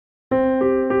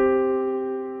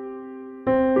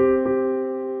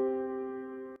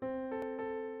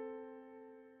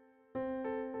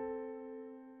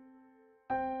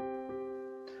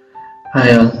Hi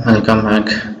all, welcome back.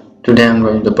 Today I'm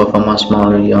going to perform a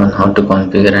small video on how to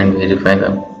configure and verify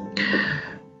the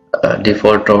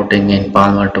default routing in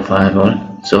Paloalto Firewall.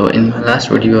 So in my last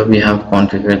video we have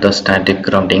configured the static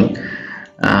routing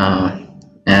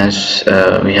as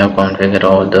we have configured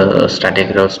all the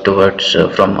static routes towards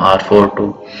from R4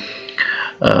 to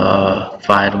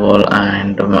firewall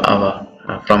and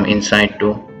from inside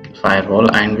to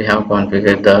firewall, and we have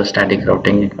configured the static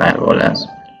routing in firewall as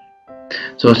well.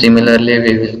 So similarly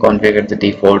we will configure the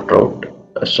default route.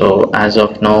 So as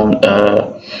of now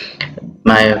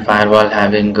my firewall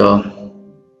having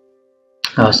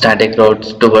static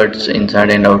routes towards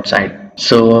inside and outside.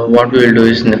 So what we will do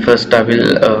is, in the first I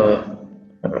will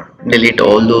delete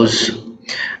all those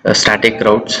static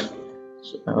routes.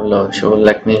 So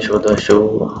let me show the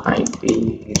show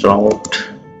IP route.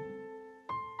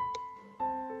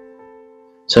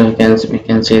 So we can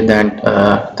see that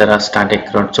there are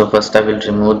static routes. So first I will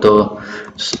remove the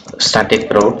static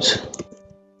routes.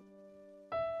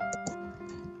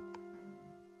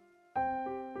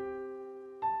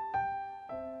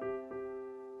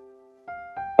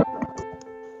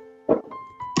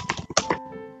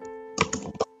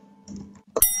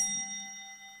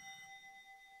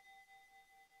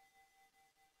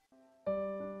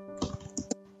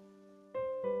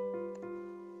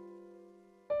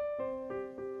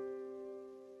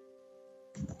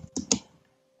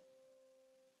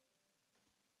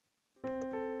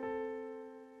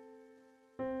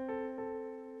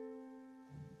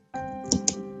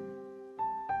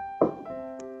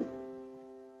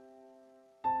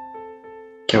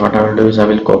 Okay, what I will do is I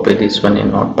will copy this one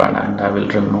in Notepad and I will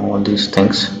remove all these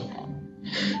things.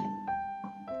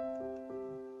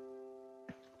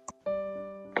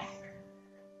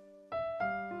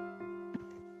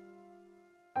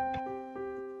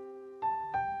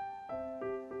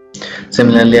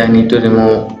 Similarly, I need to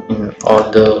remove in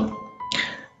all the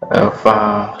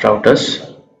routers.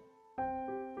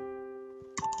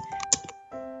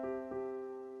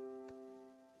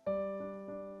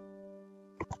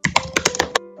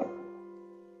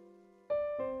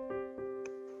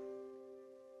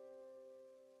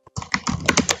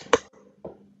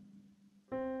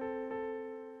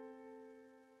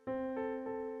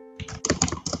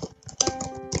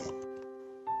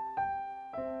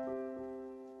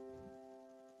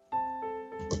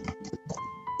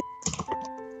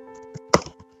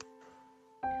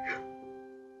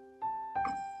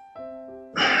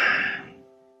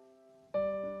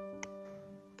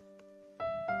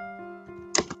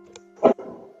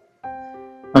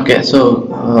 Okay, so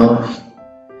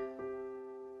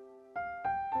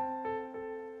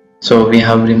we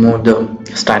have removed the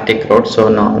static route. So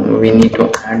now we need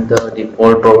to add the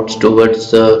default routes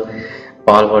towards the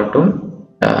Paloalto.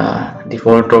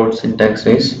 Default route syntax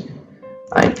is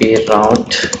IP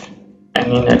route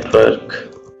any network,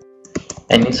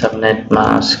 any subnet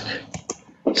mask,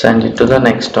 send it to the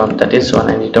next one, that is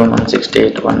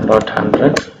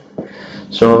 192.168.1.100.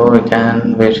 So we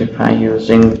can verify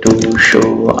using to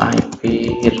show IP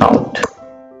route.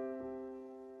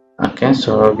 Okay,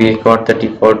 so we got the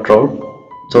default route.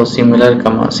 So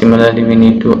similarly we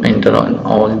need to enter on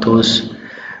all those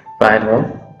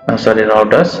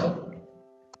routers.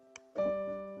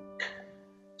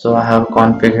 So I have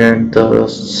configured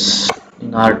those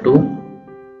in R2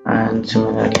 and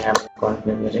similarly I am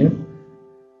configuring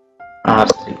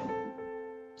R3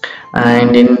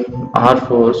 and in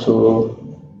R4. So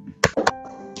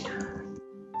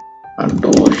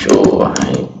to show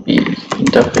IP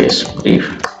interface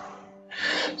brief.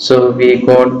 So we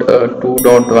got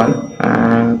 2.1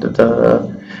 and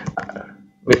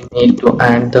we need to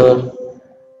add the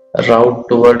route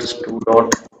towards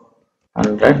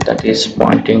 2.100, that is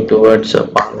pointing towards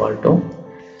Paloalto.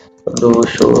 Do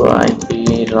show IP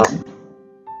route.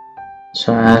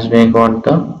 So as we got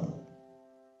the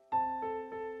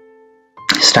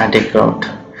static route,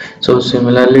 so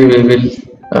similarly we will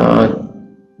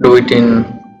do it in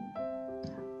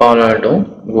Paloalto.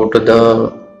 Go to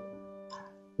the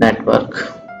network,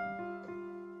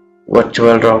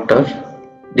 virtual router,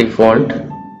 default,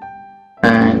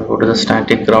 and go to the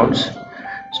static routes.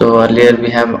 So earlier we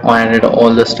have added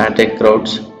all the static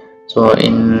routes. So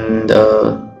in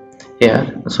the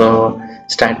here, so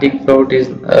static route is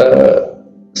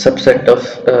subset of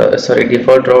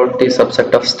default route is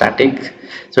subset of static,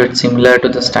 so it's similar to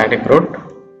the static route.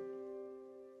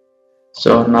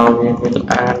 So now we will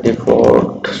add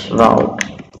default route,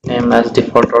 name as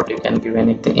default route, you can give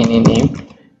anything, any name,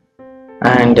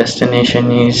 and destination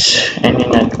is any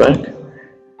network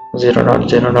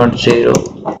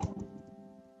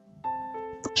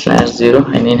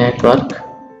 0.0.0/0 any network,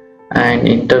 and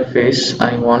interface.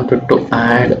 I wanted to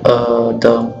add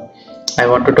I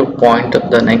wanted to point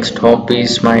the next hop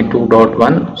is my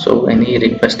 2.1, so any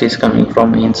request is coming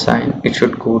from inside, it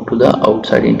should go to the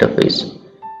outside interface.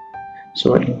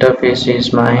 So interface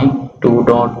is my 2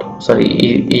 dot sorry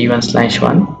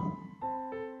e1/1,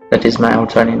 that is my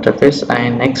outside interface,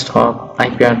 and next hop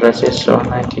IP address is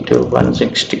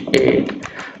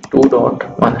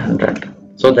 192.168.2.100,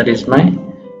 so that is my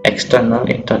external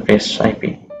interface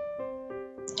IP,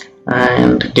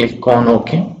 and click on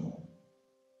OK,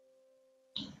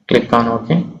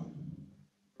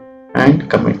 and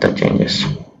commit the changes.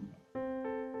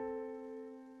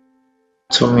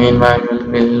 So meanwhile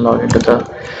we'll log into the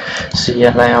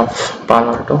CLI of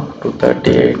Paloalto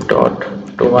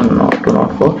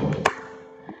 238.210.204.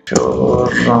 So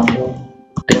routing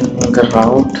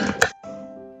route.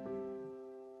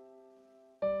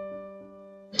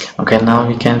 Okay, now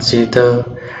we can see the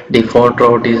default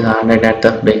route is added at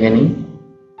the beginning.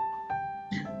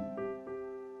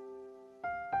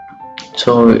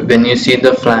 So when you see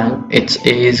the flag, it's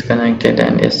A is connected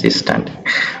and S is static.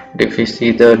 But if you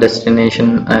see the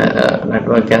destination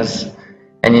network as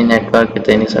any network with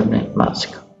any subnet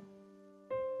mask.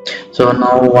 So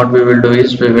now what we will do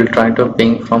is we will try to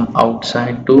ping from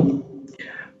outside to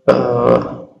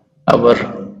our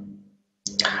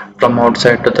from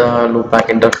outside to the loopback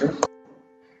interface.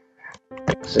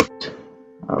 Exit.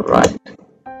 All right.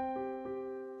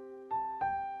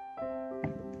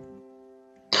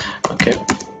 Okay.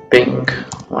 Ping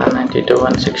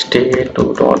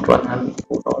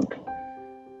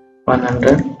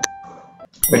 192.168.2.100.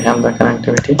 We have the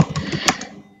connectivity.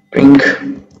 Ping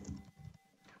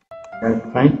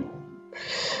 5.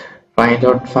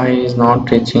 5.5 is not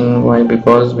reaching. Why?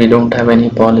 Because we don't have any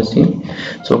policy.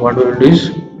 So what we will do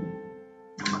is,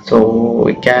 so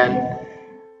we can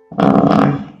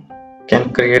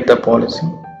create the policy.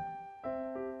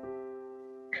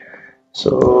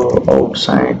 So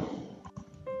outside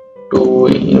to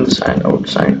inside,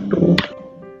 outside to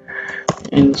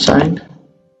inside.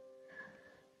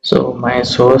 So my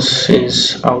source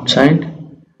is outside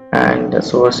and the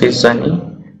source is Sunny.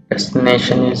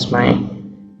 Destination is my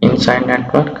inside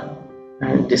network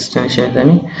and destination is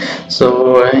any.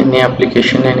 So any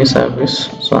application, any service,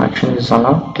 so action is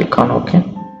allowed. Click on OK.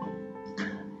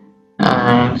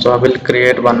 And so I will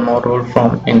create one more rule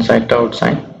from inside to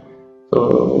outside,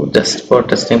 so just for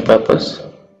testing purpose.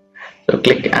 So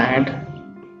click add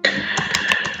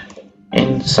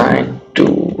inside to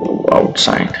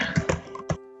outside.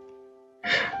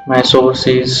 My source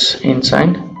is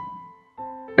inside,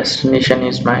 destination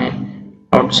is my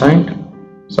outside,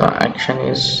 so action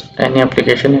is any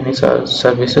application, any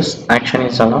services, action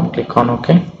is allowed. Click on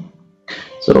OK.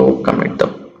 So commit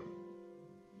them.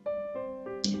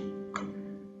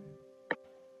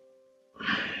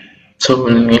 So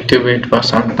we'll need to wait for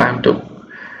some time to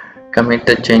commit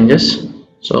the changes.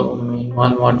 So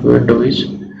meanwhile what we will do is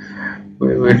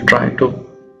we will try to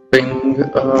ping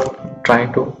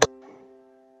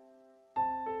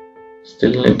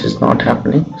still it is not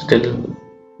happening, still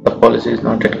the policy is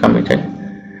not yet committed.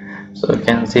 So you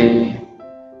can see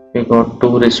we got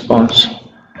 2 response.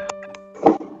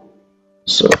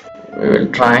 So we will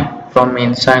try from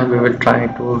inside, we will try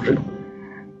to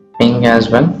ping as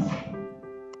well.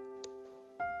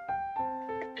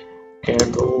 Okay,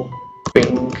 to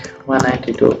ping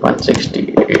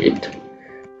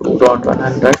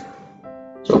 192.168.2.100.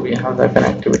 so we have the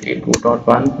connectivity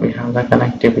 2.1, we have the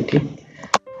connectivity,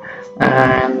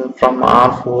 and from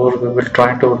R4 we will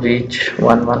try to reach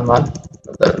 111.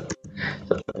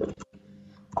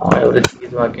 Everything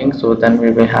is working, so then we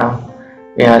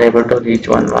are able to reach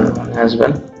 111 as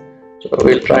well. So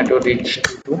we'll try to reach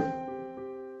 2.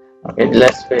 Okay,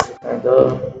 let's verify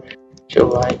the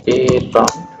show IP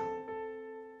route.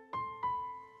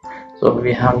 So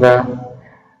we have the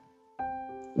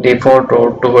default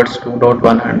route towards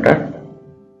 2.100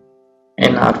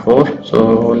 in R4.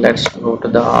 So let's go to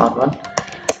the R1.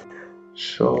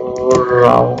 Show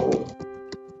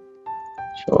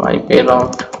IP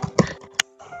route.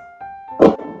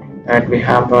 And we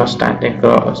have a static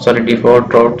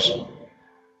default routes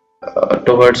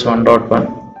towards 1.1.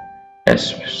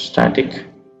 yes, static.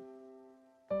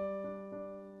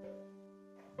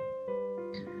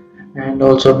 And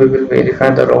also we will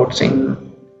verify the routes in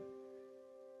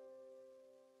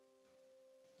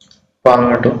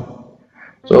Paloalto.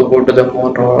 So go to the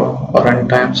more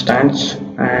runtime stats,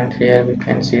 and here we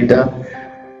can see the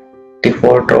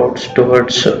default routes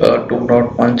towards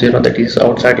 2.10, that is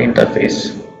outside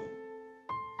interface.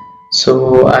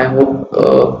 So I hope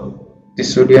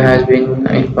this video has been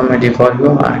informative for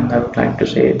you, and I would like to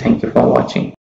say thank you for watching.